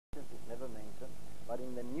never mentioned. But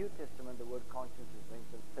in the New Testament, the word conscience is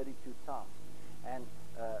mentioned 32 times. And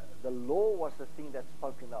the law was the thing that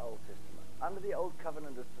spoke in the Old Testament. Under the Old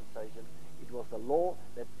Covenant dispensation, it was the law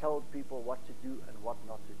that told people what to do and what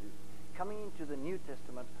not to do. Coming into the New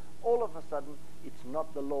Testament, all of a sudden, it's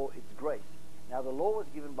not the law, it's grace. Now, the law was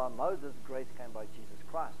given by Moses, grace came by Jesus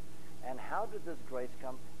Christ. And how did this grace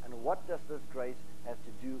come, and what does this grace have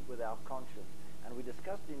to do with our conscience? And we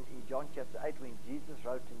discussed in John chapter 8, when Jesus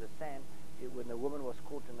wrote in the sand, when the woman was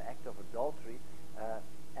caught in the act of adultery,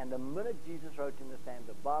 and the minute Jesus wrote in the sand,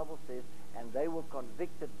 the Bible says, and they were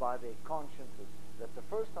convicted by their consciences. That's the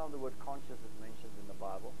first time the word conscience is mentioned in the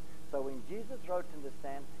Bible. So when Jesus wrote in the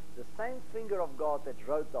sand, the same finger of God that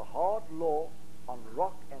wrote the hard law on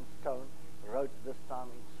rock and stone wrote this time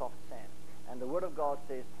in soft sand. And the Word of God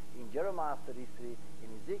says in Jeremiah 33, in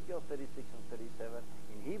Ezekiel 36 and 37,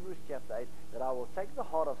 in Hebrews chapter 8, that I will take the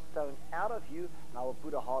heart of stone out of you, and I will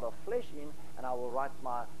put a heart of flesh in, and I will write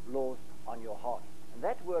my laws on your heart. And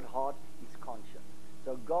that word heart is conscience.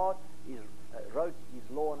 So God wrote his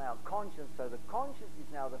law on our conscience, so the conscience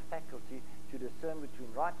is now the faculty to discern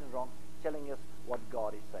between right and wrong, telling us what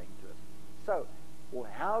God is saying to us. So,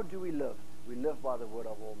 how do we live? We live by the word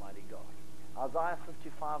of Almighty God. Isaiah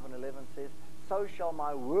 55 and 11 says, so shall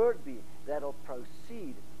my word be that'll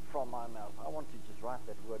proceed from my mouth. I want to just write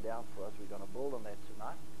that word down for us. We're going to build on that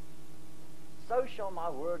tonight. So shall my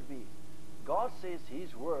word be. God says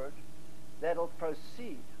his word that'll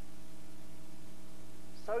proceed.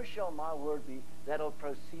 So shall my word be that'll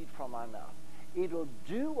proceed from my mouth. It'll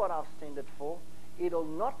do what I've sent it for. It'll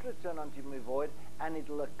not return unto me void, and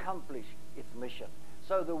it'll accomplish its mission.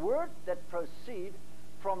 So the word that proceeds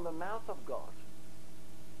from the mouth of God.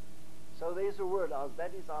 So there's a word,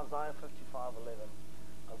 that is Isaiah 55:11.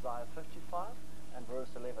 Isaiah 55 and verse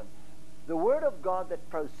 11. The word of God that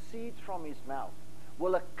proceeds from his mouth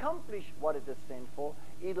will accomplish what it is sent for.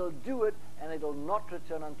 It'll do it, and it'll not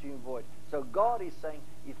return unto him void. So God is saying,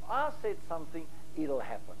 if I said something, it'll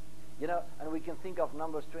happen. You know, and we can think of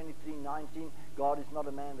Numbers 23:19. God is not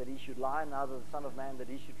a man that he should lie, neither the Son of Man that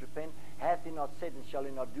he should repent. Hath he not said, and shall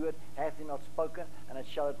he not do it? Hath he not spoken, and it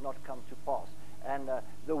shall it not come to pass? And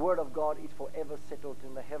the word of God is forever settled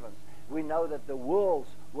in the heavens. We know that the worlds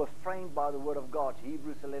were framed by the word of God.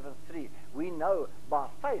 Hebrews 11:3. We know by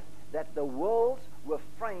faith that the worlds were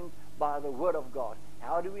framed by the word of God.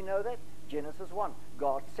 How do we know that? Genesis 1.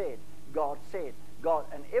 God said, God said, God.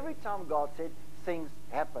 And every time God said, things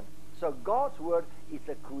happen. So God's word is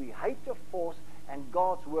a creative force, and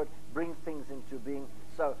God's word brings things into being.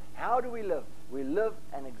 So how do we live? We live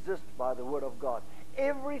and exist by the word of God.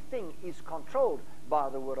 Everything is controlled by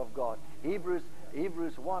the word of God. Hebrews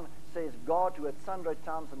 1 says, God, who at sundry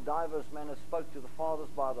times and divers manners spoke to the fathers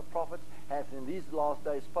by the prophets, hath in these last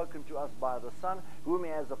days spoken to us by the Son, whom he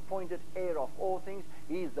has appointed heir of all things.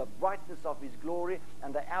 He is the brightness of his glory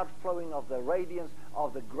and the outflowing of the radiance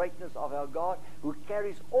of the greatness of our God, who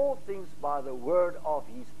carries all things by the word of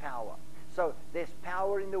his power. So there's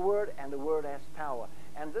power in the word, and the word has power.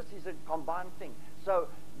 And this is a combined thing. So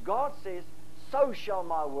God says, so shall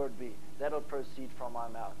my word be that'll proceed from my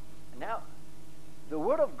mouth. Now, the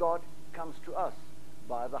word of God comes to us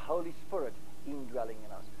by the Holy Spirit indwelling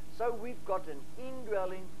in us. So we've got an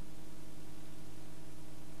indwelling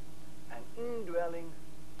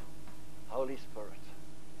Holy Spirit.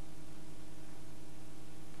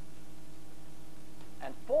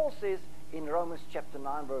 And Paul says in Romans chapter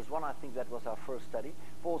 9 verse 1, I think that was our first study.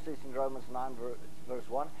 Paul says in Romans 9 verse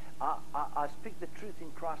 1, I speak the truth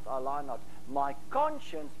in Christ, I lie not. My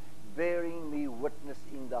conscience bearing me witness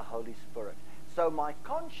in the Holy Spirit. So my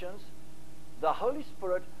conscience, the Holy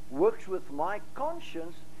Spirit works with my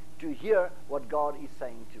conscience to hear what God is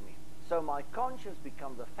saying to me. So my conscience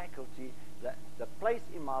becomes the faculty, the place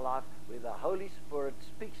in my life where the Holy Spirit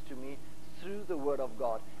speaks to me through the word of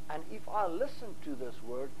God. And if I listen to this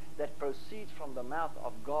word that proceeds from the mouth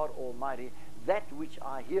of God Almighty, that which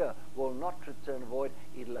I hear will not return void.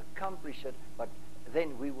 It'll accomplish it, but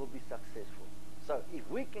then we will be successful. So if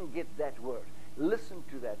we can get that word, listen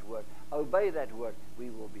to that word, obey that word, we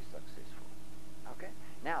will be successful. Okay?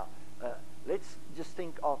 Now, let's just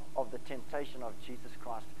think of the temptation of Jesus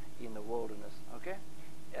Christ in the wilderness. Okay?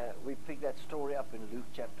 We pick that story up in Luke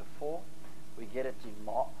chapter 4. We get it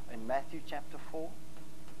in Matthew chapter 4.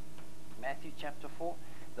 Matthew chapter 4.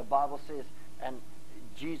 The Bible says, and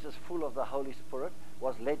Jesus, full of the Holy Spirit,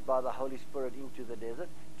 was led by the Holy Spirit into the desert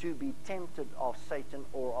to be tempted of Satan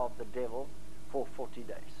or of the devil for 40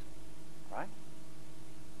 days. Right?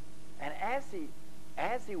 And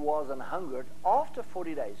as he was and hungered after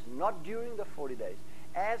 40 days, not during the 40 days,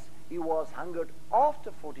 as he was hungered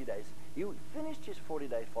after 40 days, He finished his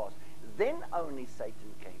 40-day fast. Then only Satan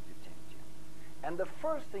came to tempt him. And the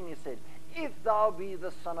first thing he said, if thou be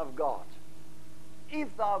the Son of God,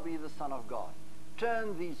 if thou be the Son of God,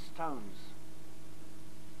 turn these stones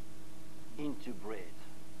into bread.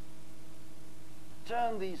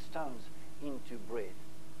 Turn these stones into bread.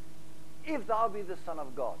 If thou be the Son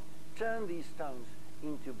of God, turn these stones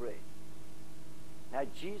into bread. Now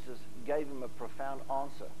Jesus gave him a profound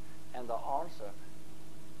answer, and the answer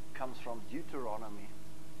comes from Deuteronomy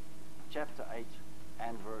chapter 8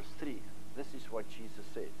 and verse 3. This is what Jesus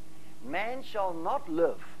said. Man shall not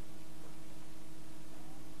live.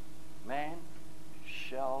 Man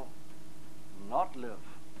shall not live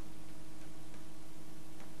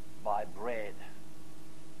by bread.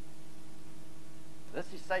 This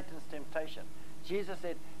is Satan's temptation. Jesus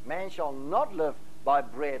said, man shall not live by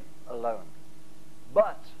bread alone,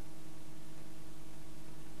 but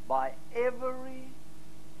by every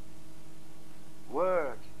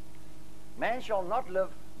word. Man shall not live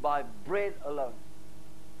by bread alone,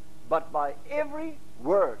 but by every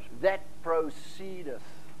word that proceedeth.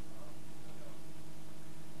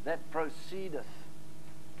 That proceedeth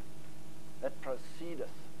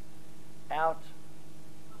out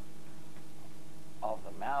of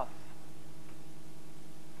the mouth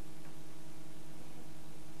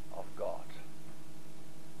of God.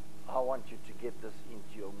 I want you to get this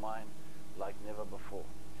into your mind like never before.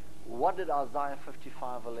 What did Isaiah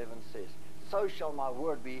 55:11 says? So shall my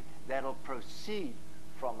word be that'll proceed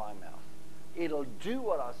from my mouth. It'll do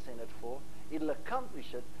what I sent it for. It'll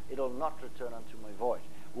accomplish it. It'll not return unto me void.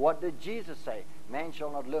 What did Jesus say? Man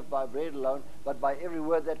shall not live by bread alone, but by every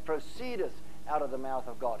word that proceedeth out of the mouth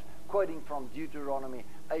of God. Quoting from Deuteronomy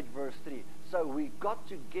 8 verse 3. So we've got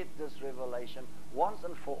to get this revelation once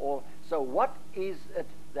and for all. So what is it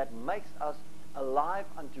that makes us alive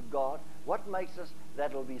unto God? What makes us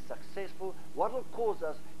that will be successful? What will cause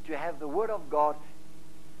us to have the word of God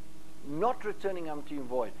not returning unto him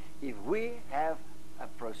void? If we have a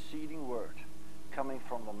proceeding word coming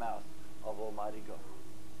from the mouth of Almighty God.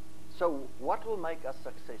 So what will make us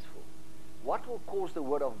successful? What will cause the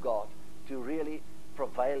word of God to really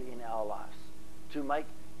prevail in our lives?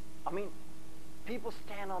 People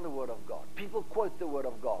stand on the word of God. People quote the word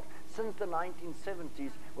of God. Since the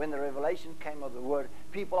 1970s, when the revelation came of the word,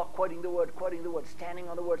 people are quoting the word, standing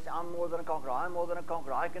on the word, saying, I'm more than a conqueror, I'm more than a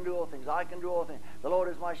conqueror, I can do all things, I can do all things, the Lord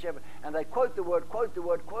is my shepherd. And they quote the word,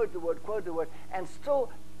 and still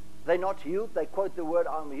they're not healed. They quote the word,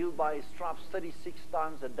 I'm healed by his stripes 36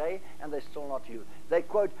 times a day, and they're still not healed. They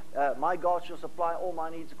quote, my God shall supply all my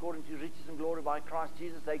needs according to his riches and glory by Christ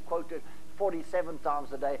Jesus. They quote it 47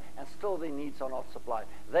 times a day, and still their needs are not supplied.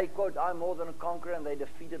 They quote, I'm more than a conqueror, and they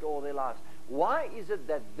defeated all their lives. Why is it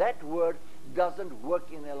that that word doesn't work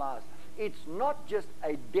in their lives? It's not just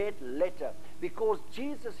a dead letter, because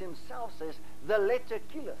Jesus himself says, the letter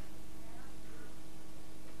killeth.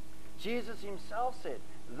 Jesus himself said,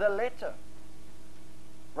 the letter.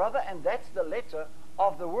 Brother, and that's the letter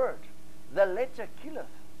of the word. The letter killeth.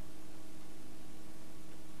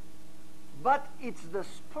 But it's the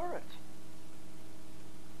Spirit.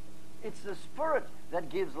 It's the Spirit that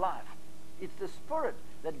gives life. It's the Spirit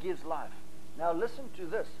that gives life. Now listen to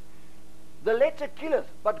this. The letter killeth.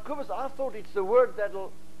 But Kobus, I thought it's the word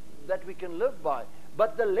that we can live by.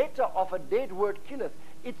 But the letter of a dead word killeth.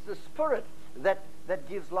 It's the Spirit that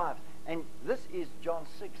gives life. And this is John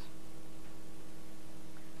 6.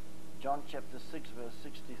 John chapter 6 verse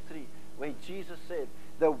 63. Where Jesus said,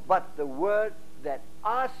 but the word that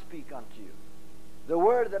I speak unto you. The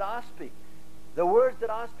word that I speak. The words that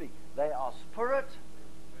I speak. They are spirit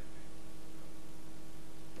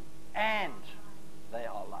and they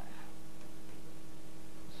are life.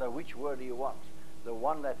 So which word do you want? The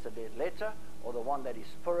one that's a dead letter, or the one that is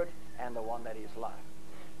spirit and the one that is life?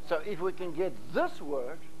 So if we can get this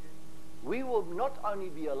word, we will not only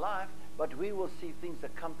be alive, but we will see things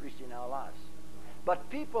accomplished in our lives. But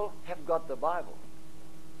people have got the Bible,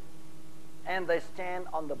 and they stand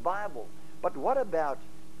on the Bible. But what about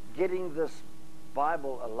getting this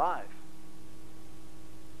Bible alive?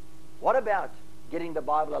 What about getting the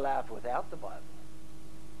Bible alive without the Bible?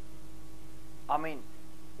 I mean,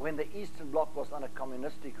 when the Eastern Bloc was under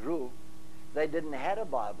communistic rule, they didn't have a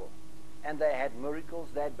Bible. And they had miracles,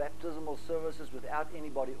 they had baptismal services without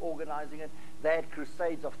anybody organizing it. They had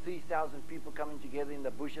crusades of 3,000 people coming together in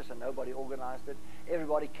the bushes, and nobody organized it.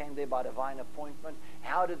 Everybody came there by divine appointment.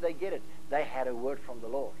 How did they get it? They had a word from the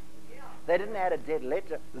Lord. They didn't have a dead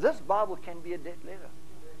letter. This Bible can be a dead letter.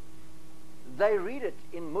 They read it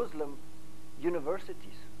in Muslim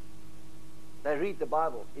universities. They read the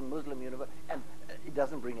Bible in Muslim universities, and it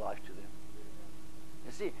doesn't bring life to them.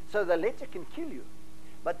 You see, so the letter can kill you,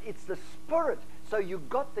 but it's the Spirit. So you've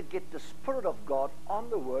got to get the Spirit of God on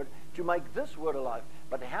the Word to make this Word alive.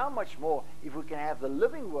 But how much more if we can have the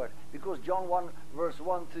living Word? Because John 1 verse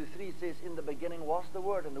 1 through 3 says, in the beginning was the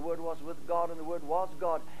Word, and the Word was with God, and the Word was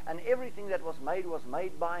God, and everything that was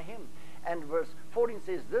made by Him. And verse 14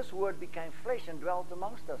 says, this Word became flesh and dwelt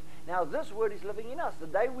amongst us. Now this Word is living in us. The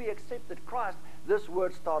day we accepted Christ, this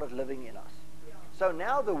Word started living in us. So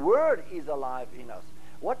now the Word is alive in us.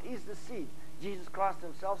 What is the seed? Jesus Christ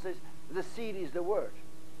Himself says, the seed is the Word.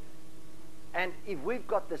 And if we've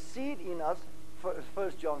got the seed in us,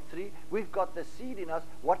 1 John 3, we've got the seed in us.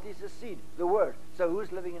 What is the seed? The Word. So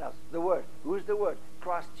who's living in us? The Word. Who's the Word?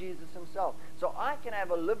 Christ Jesus Himself. So I can have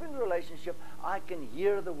a living relationship. I can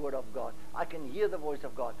hear the Word of God. I can hear the voice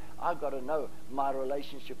of God. I've got to know my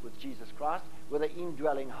relationship with Jesus Christ, with the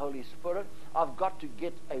indwelling Holy Spirit. I've got to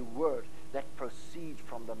get a Word that proceeds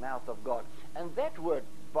from the mouth of God. And that Word,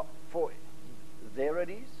 for there it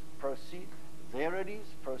is, proceed. There it is,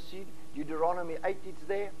 proceed. Deuteronomy 8, it's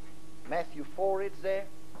there. Matthew 4, it's there.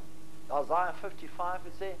 Isaiah 55,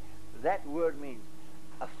 it's there. That word means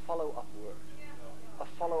a follow-up word. A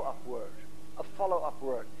follow-up word. A follow-up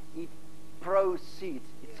word. It proceeds.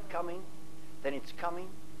 It's coming, then it's coming,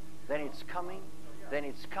 then it's coming, then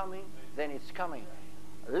it's coming, then it's coming.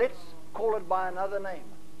 Let's call it by another name.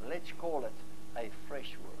 Let's call it a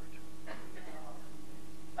fresh word.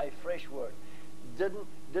 A fresh word.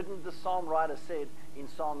 Didn't the psalm writer said in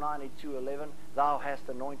Psalm 92:11, thou hast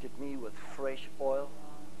anointed me with fresh oil?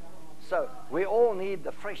 So we all need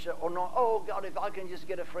the fresh anointing. Oh God, if I can just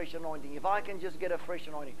get a fresh anointing. If I can just get a fresh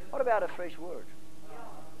anointing. What about a fresh word?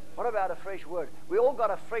 What about a fresh word? We all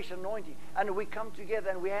got a fresh anointing, and we come together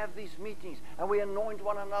and we have these meetings and we anoint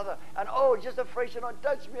one another. And oh, just a fresh anointing.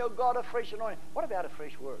 Touch me, oh God, a fresh anointing. What about a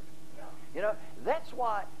fresh word? You know, that's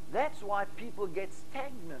why people get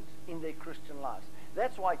stagnant in their Christian lives.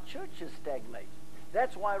 That's why churches stagnate.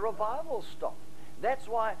 That's why revivals stop. That's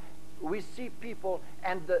why we see people,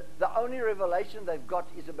 and the only revelation they've got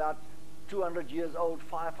is about 200 years old,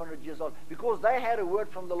 500 years old, because they had a word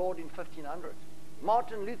from the Lord in 1500.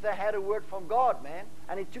 Martin Luther had a word from God, man,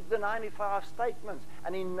 and he took the 95 statements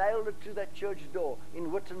and he nailed it to that church door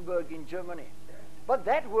in Wittenberg in Germany. But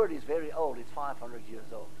that word is very old. It's 500 years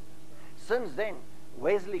old. Since then,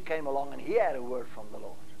 Wesley came along and he had a word from the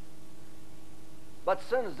Lord. But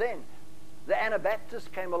since then, the Anabaptists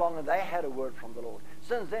came along and they had a word from the Lord.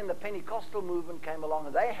 Since then, the Pentecostal movement came along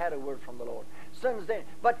and they had a word from the Lord. Since then,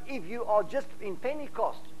 but if you are just in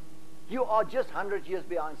Pentecost, you are just 100 years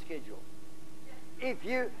behind schedule. If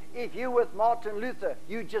you with Martin Luther,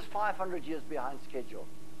 you're just 500 years behind schedule.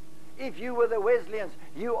 If you were the Wesleyans,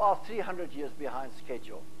 you are 300 years behind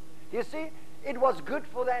schedule. You see, it was good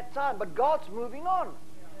for that time, but God's moving on.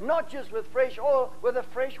 Not just with fresh oil, with a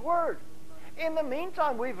fresh word. In the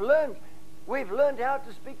meantime, we've learned how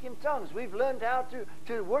to speak in tongues. We've learned how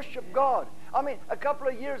to worship God. I mean, a couple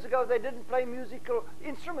of years ago, they didn't play musical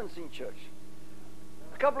instruments in church.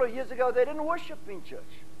 A couple of years ago, they didn't worship in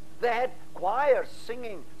church. They had choirs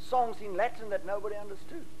singing songs in Latin that nobody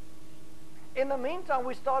understood. In the meantime,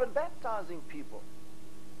 we started baptizing people.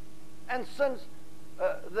 And since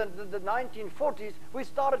the 1940s, we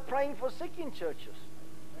started praying for sick in churches.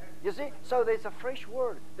 You see, so there's a fresh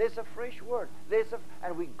word. There's a fresh word.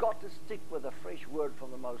 And we got to stick with a fresh word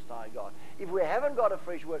from the Most High God. If we haven't got a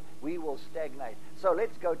fresh word, we will stagnate. So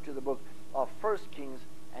let's go to the book of 1 Kings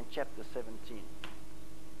and chapter 17.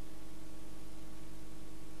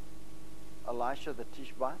 Elisha the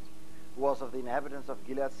Tishbite, who was of the inhabitants of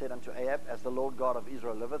Gilead, said unto Ahab, as the Lord God of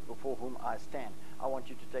Israel liveth, before whom I stand. I want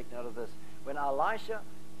you to take note of this. When Elisha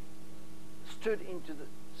stood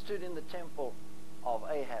in the temple of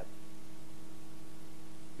Ahab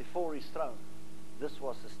before his throne, this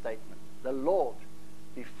was the statement: the Lord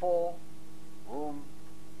before whom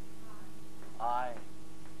I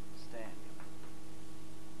stand.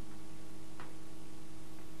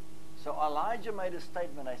 So Elijah made a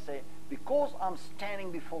statement. I say, because I'm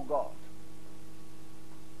standing before God,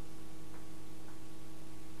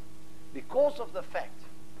 because of the fact,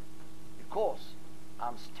 because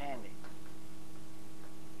I'm standing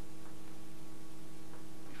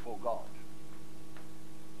before God,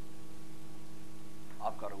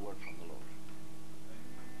 I've got a word from the Lord.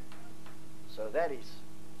 So that is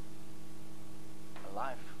a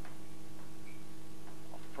life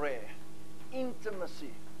of prayer, intimacy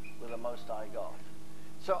with the Most High God.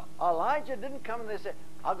 So Elijah didn't come and they said,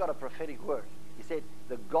 I've got a prophetic word. He said,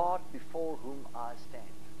 the God before whom I stand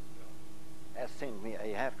has sent me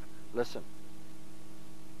Ahab. Listen,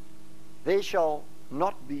 there shall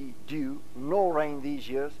not be dew nor rain these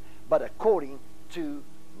years, but according to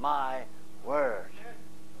my word.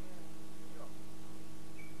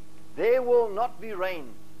 There will not be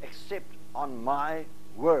rain except on my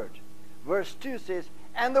word. Verse 2 says,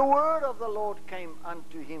 and the word of the Lord came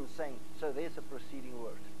unto him, saying. So there's a preceding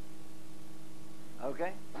word.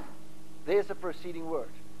 Okay? There's a preceding word.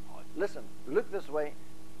 Listen, look this way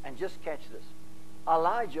and just catch this.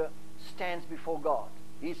 Elijah stands before God.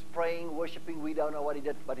 He's praying, worshiping. We don't know what he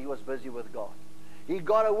did, but he was busy with God. He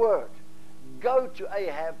got a word. Go to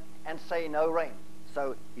Ahab and say no rain.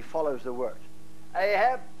 So he follows the word.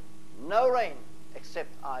 Ahab, no rain except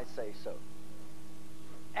I say so.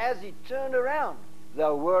 As he turned around,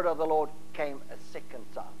 the word of the Lord came a second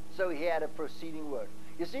time. So he had a preceding word.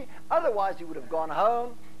 You see, otherwise he would have gone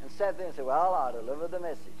home and sat there and said, well, I delivered the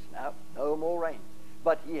message. Now, no more rain.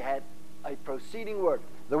 But he had a preceding word.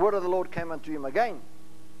 The word of the Lord came unto him again,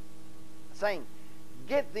 saying,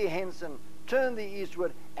 get thee hence and turn thee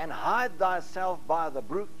eastward and hide thyself by the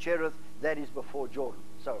brook Cherith that is before Jordan.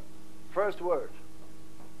 So, first word.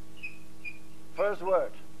 First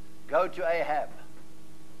word. Go to Ahab.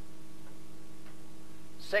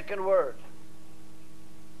 Second word.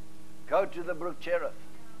 Go to the brook Cherith.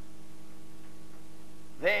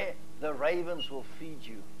 There the ravens will feed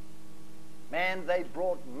you. Man, they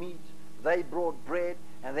brought meat, they brought bread,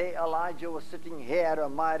 and there Elijah was sitting here at a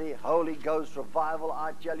mighty Holy Ghost revival.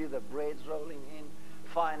 I tell you, the bread's rolling in,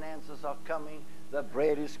 finances are coming, the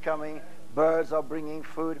bread is coming, birds are bringing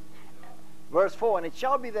food. Verse 4, and it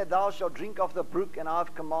shall be that thou shalt drink of the brook, and I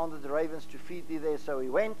have commanded the ravens to feed thee there. So he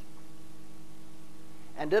went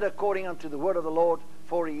and did according unto the word of the Lord,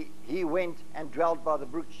 for he went and dwelt by the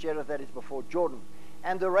brook Cherith that is before Jordan.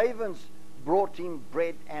 And the ravens brought him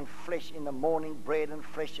bread and flesh in the morning, bread and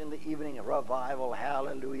flesh in the evening. Revival,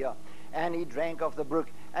 hallelujah. And he drank of the brook.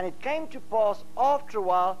 And it came to pass after a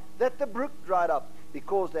while that the brook dried up,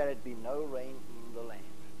 because there had been no rain in the land.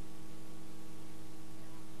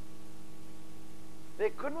 There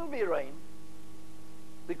couldn't be rain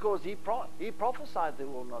because he prophesied there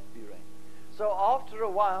will not be rain. So after a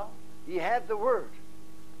while, he had the word.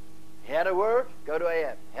 He had a word, go to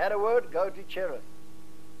Ahab. He had a word, go to Cherith.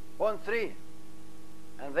 1:3.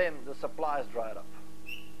 And then the supplies dried up.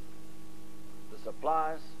 The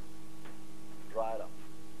supplies dried up.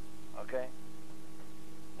 Okay?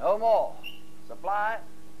 No more. Supply,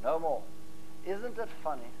 no more. Isn't it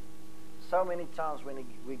funny? So many times when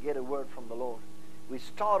we get a word from the Lord, we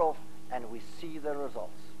start off and we see the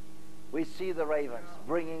results. We see the ravens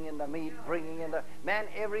bringing in the meat, bringing in the... Man,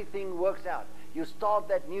 everything works out. You start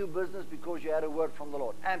that new business because you had a word from the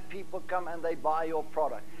Lord. And people come and they buy your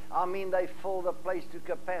product. I mean, they fill the place to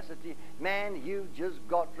capacity. Man, you just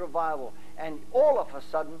got revival. And all of a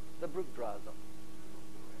sudden, the brook dries up.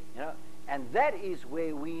 You know? And that is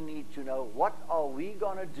where we need to know, what are we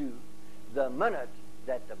going to do the minute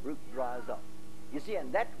that the brook dries up? You see,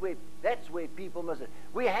 and that's where people miss it.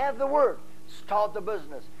 We have the word. Start the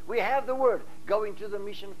business. We have the word. Go into the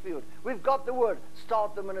mission field. We've got the word.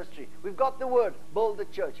 Start the ministry. We've got the word. Build the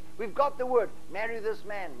church. We've got the word. Marry this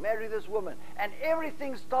man. Marry this woman. And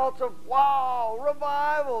everything starts off, wow,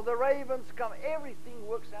 revival. The ravens come. Everything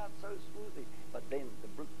works out so smoothly. But then the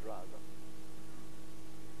brook dries up.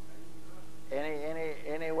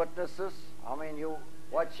 Any witnesses? I mean, you're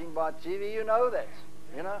watching by TV. You know that.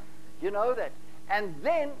 You know that. And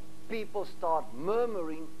then people start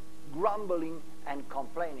murmuring, grumbling, and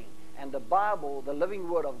complaining. And the Bible, the living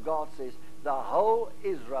word of God, says the whole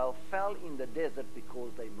Israel fell in the desert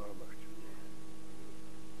because they murmured.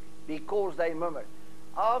 Because they murmured.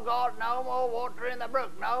 Oh God, no more water in the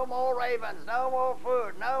brook, no more ravens, no more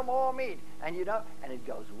food, no more meat. And and it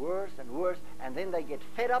goes worse and worse. And then they get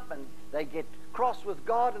fed up and they get cross with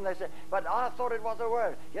God, and they say, but I thought it was a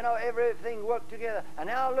word. Everything worked together. And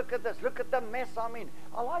now look at this. Look at the mess I'm in.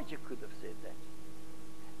 Elijah could have said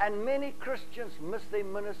that. And many Christians miss their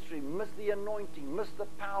ministry, miss the anointing, miss the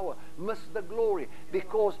power, miss the glory.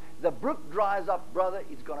 Because the brook dries up, brother.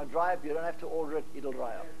 It's going to dry up. You don't have to order it. It'll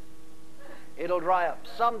dry up. It'll dry up.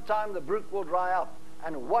 Sometime the brook will dry up.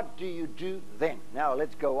 And what do you do then? Now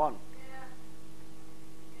let's go on.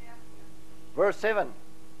 Verse 7.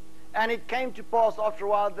 And it came to pass after a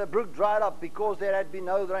while the brook dried up, because there had been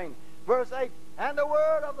no rain. Verse 8. And the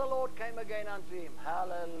word of the Lord came again unto him.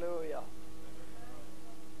 Hallelujah.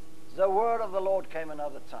 The word of the Lord came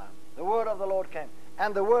another time. The word of the Lord came.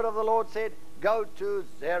 And the word of the Lord said, go to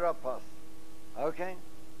Zarephath. Okay?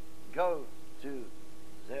 Go to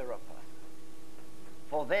Zarephath.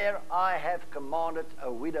 For there I have commanded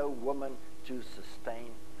a widow woman to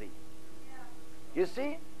sustain thee. You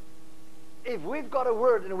see? If we've got a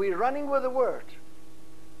word and we're running with a word,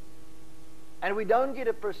 and we don't get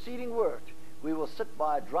a preceding word, we will sit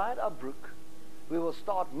by a dried up brook, we will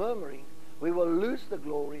start murmuring, we will lose the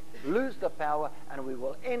glory, lose the power, and we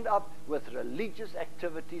will end up with religious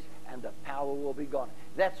activities, and the power will be gone.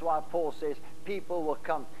 That's why Paul says people will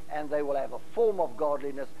come and they will have a form of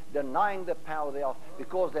godliness, denying the power thereof,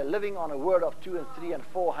 because they're living on a word of 200 and 300 and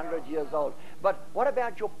 400 years old. But what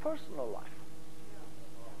about your personal life?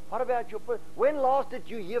 What about your when last did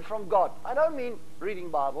you hear from God? I don't mean reading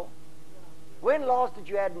Bible. When last did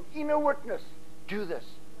you have an inner witness? Do this.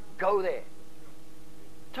 Go there.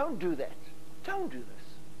 Don't do that. Don't do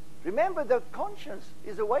this. Remember, the conscience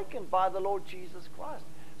is awakened by the Lord Jesus Christ.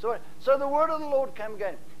 So the word of the Lord came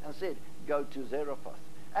again and said, go to Zarephath.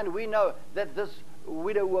 And we know that this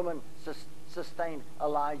widow woman sustained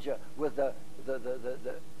Elijah with the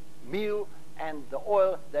meal and the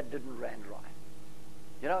oil that didn't run dry.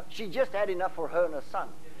 You know, she just had enough for her and her son.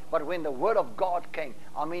 But when the word of God came,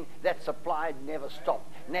 I mean, that supply never stopped,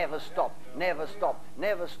 never stopped, never stopped,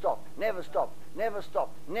 never stopped, never stopped, never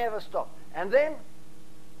stopped, never stopped. And then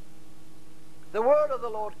the word of the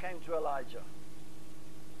Lord came to Elijah.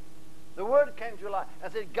 The word came to Elijah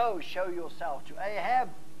and said, go show yourself to Ahab.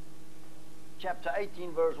 Chapter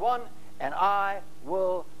 18, verse 1, and I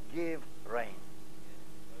will give rain.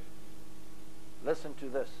 Listen to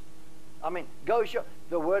this. I mean, go show.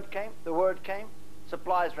 The word came,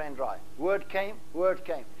 supplies ran dry. Word came, word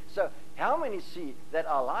came. So how many see that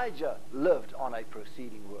Elijah lived on a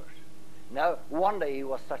preceding word? No wonder he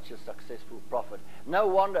was such a successful prophet. No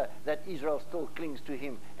wonder that Israel still clings to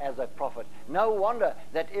him as a prophet. No wonder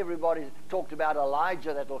that everybody talked about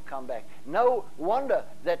Elijah that will come back. No wonder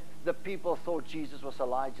that the people thought Jesus was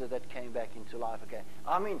Elijah that came back into life again.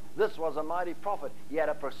 I mean, this was a mighty prophet. He had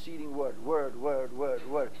a preceding word.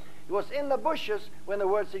 He was in the bushes when the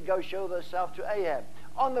word said, go show thyself to Ahab.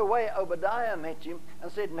 On the way, Obadiah met him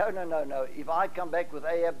and said, no. If I come back with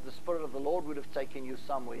Ahab, the Spirit of the Lord would have taken you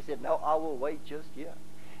somewhere. He said, no, I will wait just here.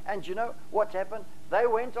 And you know what happened? They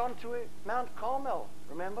went on to Mount Carmel,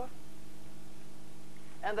 remember?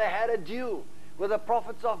 And they had a deal with the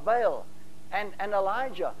prophets of Baal and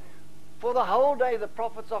Elijah. For the whole day, the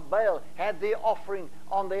prophets of Baal had their offering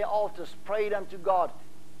on their altars, prayed unto God.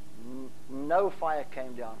 No fire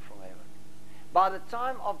came down from heaven. By the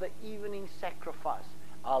time of the evening sacrifice,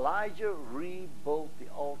 Elijah rebuilt the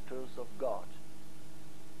altars of God.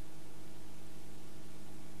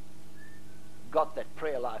 Got that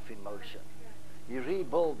prayer life in motion. He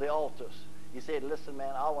rebuilt the altars. He said, listen,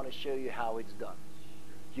 man, I want to show you how it's done.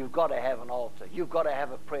 You've got to have an altar. You've got to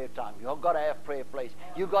have a prayer time. You've got to have a prayer place.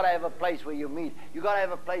 You've got to have a place where you meet. You've got to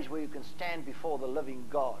have a place where you can stand before the living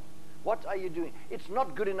God. What are you doing? It's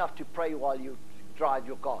not good enough to pray while you drive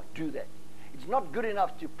your car. Do that. It's not good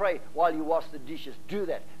enough to pray while you wash the dishes. Do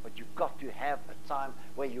that. But you've got to have a time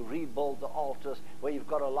where you rebuild the altars, where you've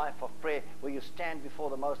got a life of prayer, where you stand before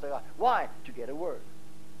the Most High God. Why? To get a word.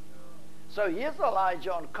 So here's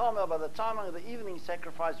Elijah on Carmel by the time of the evening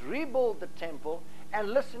sacrifice, rebuild the temple, and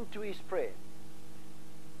listen to his prayer.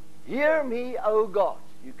 Hear me, O God.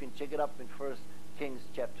 You can check it up in 1 Kings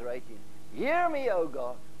chapter 18. Hear me, O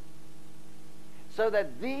God, so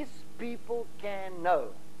that these people can know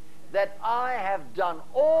that I have done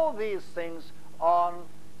all these things on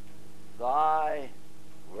thy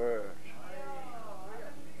word.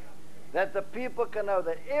 That the people can know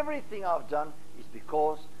that everything I've done is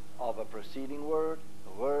because of a preceding word,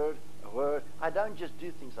 a word, a word. I don't just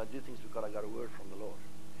do things, I do things because I got a word from the Lord.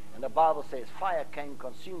 And the Bible says fire came,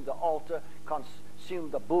 consumed the altar,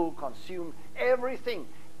 consumed the bull, consumed everything.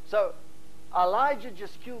 So Elijah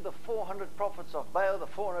just killed the 400 prophets of Baal, the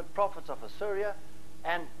 400 prophets of Assyria,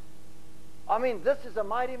 and I mean, this is a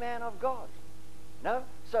mighty man of God. No?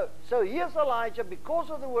 So here's Elijah, because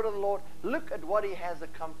of the word of the Lord, look at what he has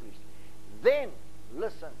accomplished. Then,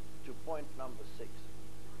 listen to point number 6.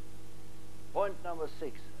 Point number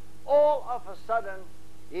 6. All of a sudden,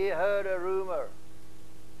 he heard a rumor.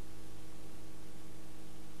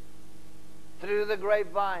 Through the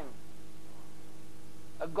grapevine,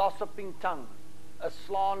 a gossiping tongue, a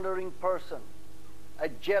slandering person, a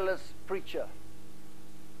jealous preacher,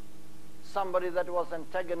 somebody that was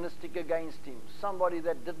antagonistic against him, somebody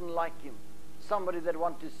that didn't like him, somebody that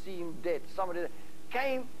wanted to see him dead, somebody that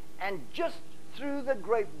came and just through the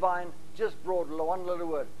grapevine just brought one little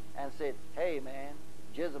word and said, hey man,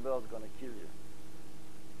 Jezebel's going to kill you.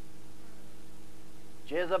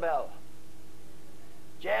 Jezebel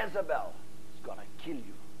is going to kill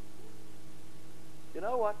you. You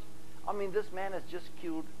know what? I mean, this man has just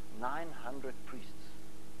killed 900 priests.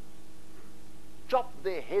 Chopped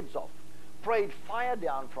their heads off. Prayed fire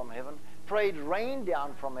down from heaven, prayed rain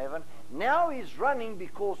down from heaven. Now he's running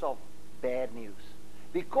because of bad news.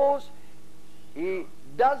 Because He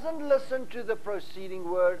doesn't listen to the proceeding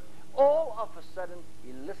word. All of a sudden,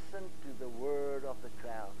 he listened to the word of the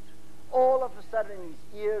crowd. All of a sudden,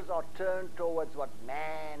 his ears are turned towards what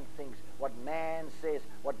man thinks, what man says,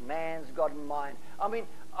 what man's got in mind. I mean,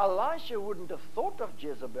 Elisha wouldn't have thought of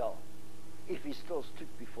Jezebel if he still stood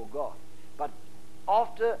before God. But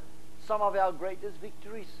after some of our greatest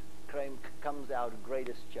victories comes our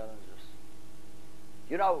greatest challenges.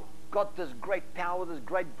 You know, got this great power, this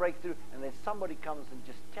great breakthrough, and then somebody comes and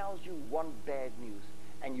just tells you one bad news.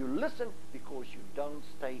 And you listen because you don't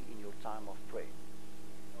stay in your time of prayer.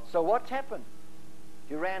 So what happened?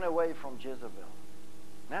 He ran away from Jezebel.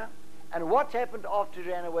 Now, and what happened after he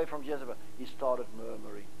ran away from Jezebel? He started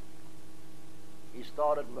murmuring. He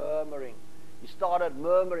started murmuring. He started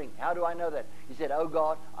murmuring. How do I know that? He said, "Oh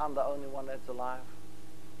God, I'm the only one that's alive.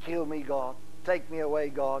 Heal me, God. Take me away,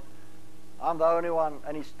 God. I'm the only one."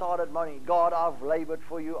 And he started moaning, "God, I've labored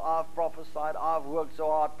for you. I've prophesied. I've worked so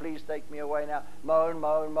hard. Please take me away now." Moan,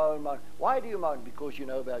 moan, moan, moan. Why do you moan? Because you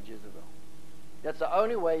know about Jezebel. That's the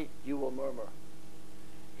only way you will murmur.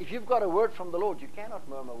 If you've got a word from the Lord, you cannot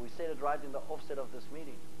murmur. We said it right in the offset of this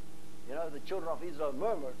meeting. You know, the children of Israel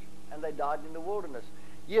murmured and they died in the wilderness.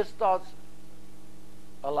 Here starts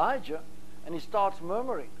Elijah and he starts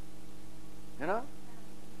murmuring. You know?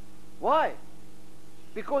 Why?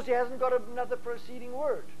 Because he hasn't got another proceeding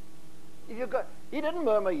word. If you've got, he didn't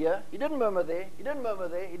murmur here, he didn't murmur there, he didn't murmur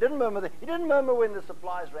there, he didn't murmur there, he didn't murmur when the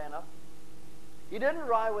supplies ran up. He didn't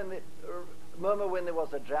murmur when there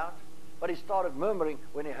was a drought, but he started murmuring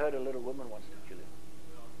when he heard a little woman wants to kill him.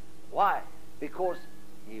 Why? Because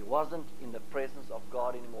he wasn't in the presence of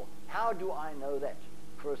God anymore. How do I know that?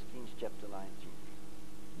 1 Kings chapter 19.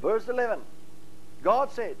 Verse 11.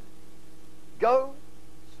 God said, "Go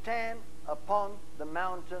stand upon the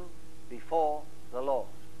mountain before the Lord."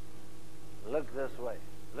 Look this way.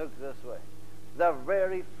 Look this way. The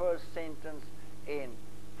very first sentence in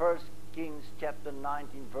 1 Kings chapter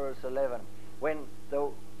 19 verse 11.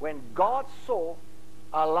 When God saw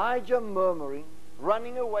Elijah murmuring,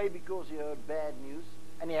 running away because he heard bad news,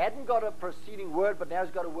 and he hadn't got a preceding word, but now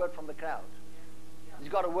he's got a word from the crowd. He's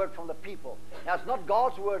got a word from the people. Now it's not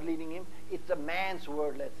God's word leading him, it's a man's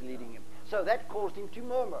word that's leading him. So that caused him to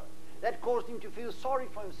murmur. That caused him to feel sorry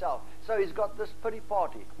for himself. So he's got this pity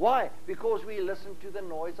party. Why? Because we listen to the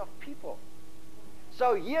noise of people.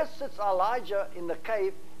 So here sits Elijah in the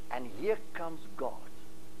cave, and here comes God.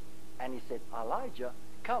 And he said, "Elijah,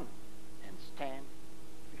 come and stand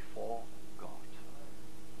before God."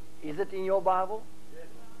 Is it in your Bible? Yes.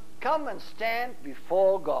 Come and stand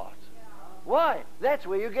before God. Why? That's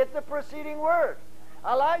where you get the preceding word.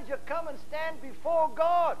 Elijah, come and stand before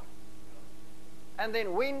God. And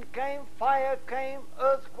then wind came, fire came,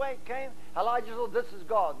 earthquake came. Elijah thought, "This is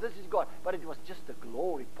God, this is God." But it was just the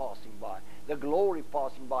glory passing by. The glory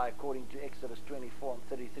passing by, according to Exodus 24 and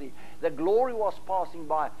 33. The glory was passing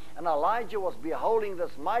by, and Elijah was beholding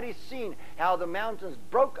this mighty scene, how the mountains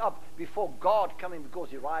broke up before God coming, because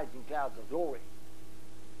he rides in clouds of glory.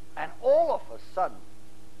 And all of a sudden,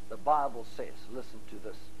 the Bible says, listen to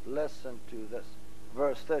this,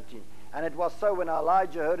 verse 13. "And it was so when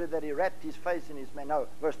Elijah heard it that he wrapped his face in his mantle." No,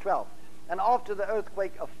 verse 12. "And after the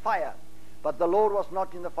earthquake a fire, but the Lord was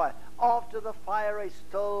not in the fire. After the fire a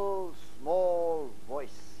still small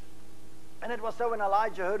voice. And it was so when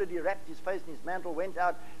Elijah heard it, he wrapped his face in his mantle, went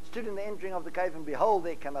out, stood in the entering of the cave, and behold,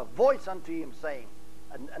 there came a voice unto him, saying,"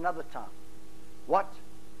 another time, "What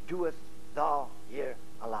doest thou here,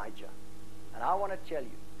 Elijah?" And I want to tell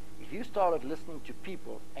you, if you started listening to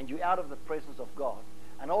people and you're out of the presence of God,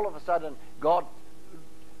 and all of a sudden God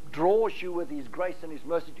draws you with his grace and his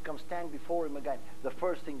mercy to come stand before him again, the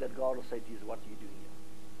first thing that God will say to you is, "What are you doing here?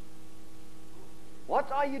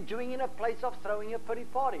 What are you doing in a place of throwing a pity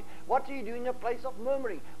party? What are you doing in a place of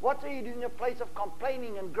murmuring? What are you doing in a place of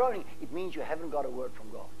complaining and groaning?" It means you haven't got a word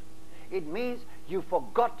from God. It means you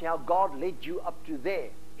forgot how God led you up to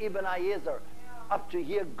there. Ibn Ayezer, up to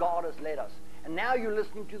here God has led us. And now you're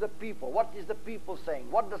listening to the people. What is the people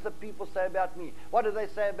saying? What does the people say about me? What do they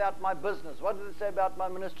say about my business? What do they say about my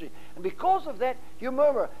ministry? And because of that, you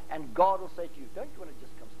murmur. And God will say to you, "Don't you want to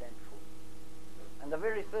just come stand before me?" And the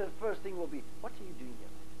very first thing will be, "What are you doing here?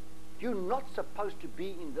 You're not supposed to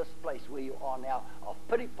be in this place where you are now, of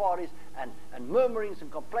pity parties and murmurings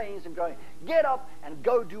and complainings and going. Get up and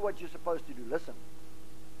go do what you're supposed to do." Listen.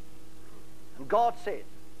 And God said,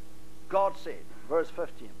 verse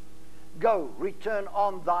 15, "Go, return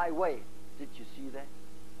on thy way." Did you see that?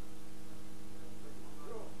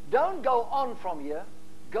 Don't go on from here.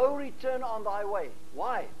 Go, return on thy way.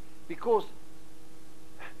 Why? Because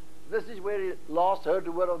this is where he last heard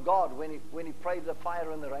the word of God, when he prayed the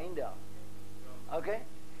fire and the rain down. Okay?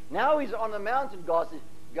 Now he's on the mountain. God says,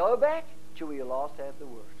 go back to where you last had the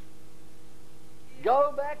word.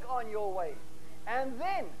 Go back on your way. And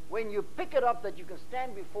then, when you pick it up that you can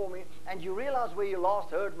stand before me and you realize where you last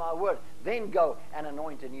heard my word, then go and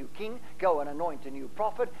anoint a new king, go and anoint a new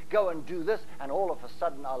prophet, go and do this. And all of a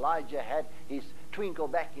sudden, Elijah had his twinkle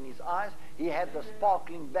back in his eyes. He had the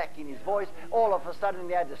sparkling back in his voice. All of a sudden,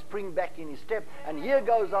 he had the spring back in his step. And here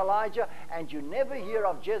goes Elijah, and you never hear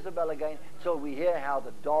of Jezebel again till we hear how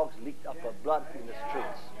the dogs licked up her blood in the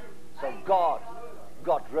streets. So God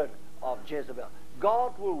got rid of Jezebel.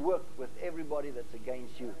 God will work with everybody that's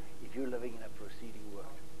against you if you're living in a proceeding word.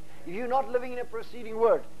 If you're not living in a proceeding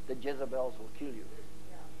word, the Jezebels will kill you.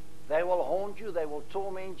 They will haunt you. They will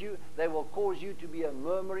torment you. They will cause you to be a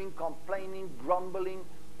murmuring, complaining, grumbling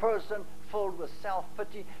person filled with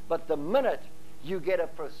self-pity. But the minute you get a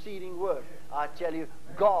proceeding word, I tell you,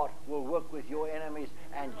 God will work with your enemies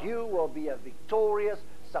and you will be a victorious,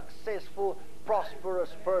 successful, prosperous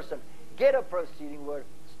person. Get a proceeding word.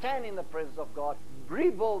 Stand in the presence of God.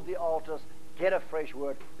 Rebuild the altars. Get a fresh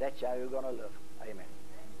word. That's how you're going to live. Amen.